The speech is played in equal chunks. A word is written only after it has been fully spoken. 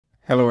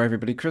Hello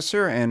everybody, Chris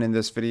here, and in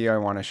this video I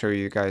want to show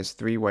you guys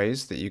 3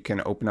 ways that you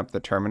can open up the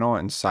terminal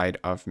inside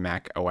of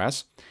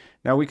macOS.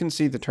 Now we can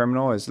see the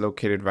terminal is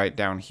located right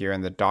down here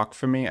in the dock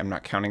for me. I'm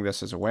not counting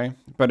this as a way,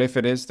 but if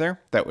it is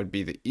there, that would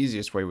be the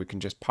easiest way. We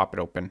can just pop it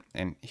open,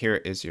 and here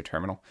is your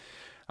terminal.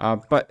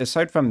 But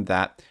aside from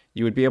that,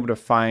 you would be able to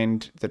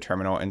find the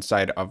terminal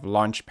inside of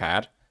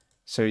Launchpad.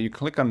 So you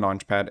click on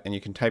Launchpad and you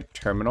can type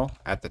terminal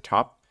at the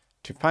top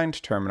to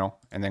find terminal,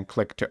 and then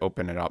click to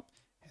open it up.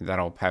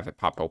 That'll have it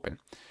pop open.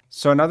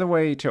 So another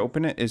way to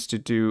open it is to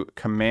do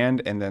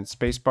Command and then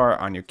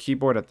spacebar on your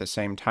keyboard at the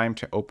same time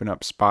to open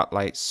up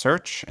Spotlight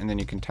Search, and then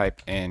you can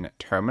type in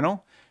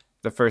terminal.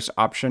 The first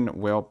option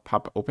will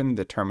pop open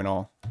the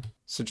terminal.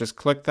 So just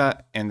click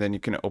that and then you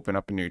can open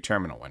up a new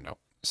terminal window.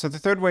 So the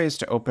third way is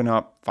to open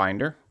up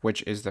Finder,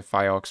 which is the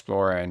file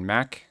explorer in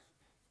Mac.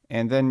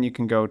 And then you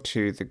can go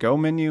to the Go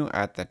menu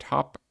at the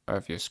top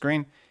of your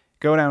screen,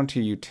 go down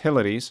to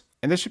Utilities,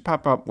 and this should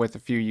pop up with a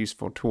few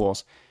useful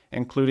tools,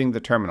 including the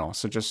terminal.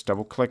 So just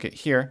double click it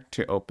here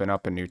to open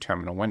up a new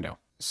terminal window.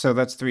 So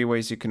that's 3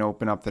 ways you can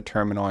open up the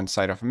terminal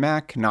inside of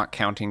Mac, not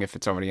counting if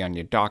it's already on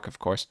your dock, of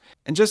course.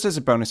 And just as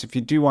a bonus, if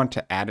you do want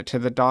to add it to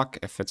the dock,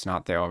 if it's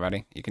not there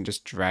already, you can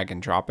just drag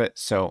and drop it.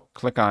 So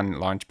click on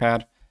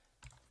Launchpad,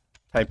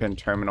 type in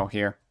terminal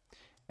here,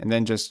 and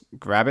then just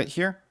grab it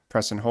here,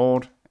 press and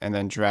hold, and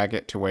then drag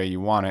it to where you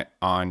want it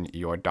on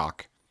your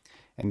dock.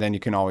 And then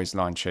you can always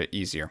launch it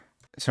easier.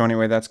 So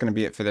anyway, that's going to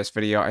be it for this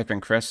video. I've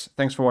been Chris.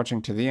 Thanks for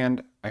watching to the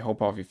end. I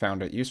hope all of you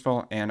found it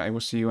useful, and I will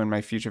see you in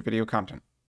my future video content.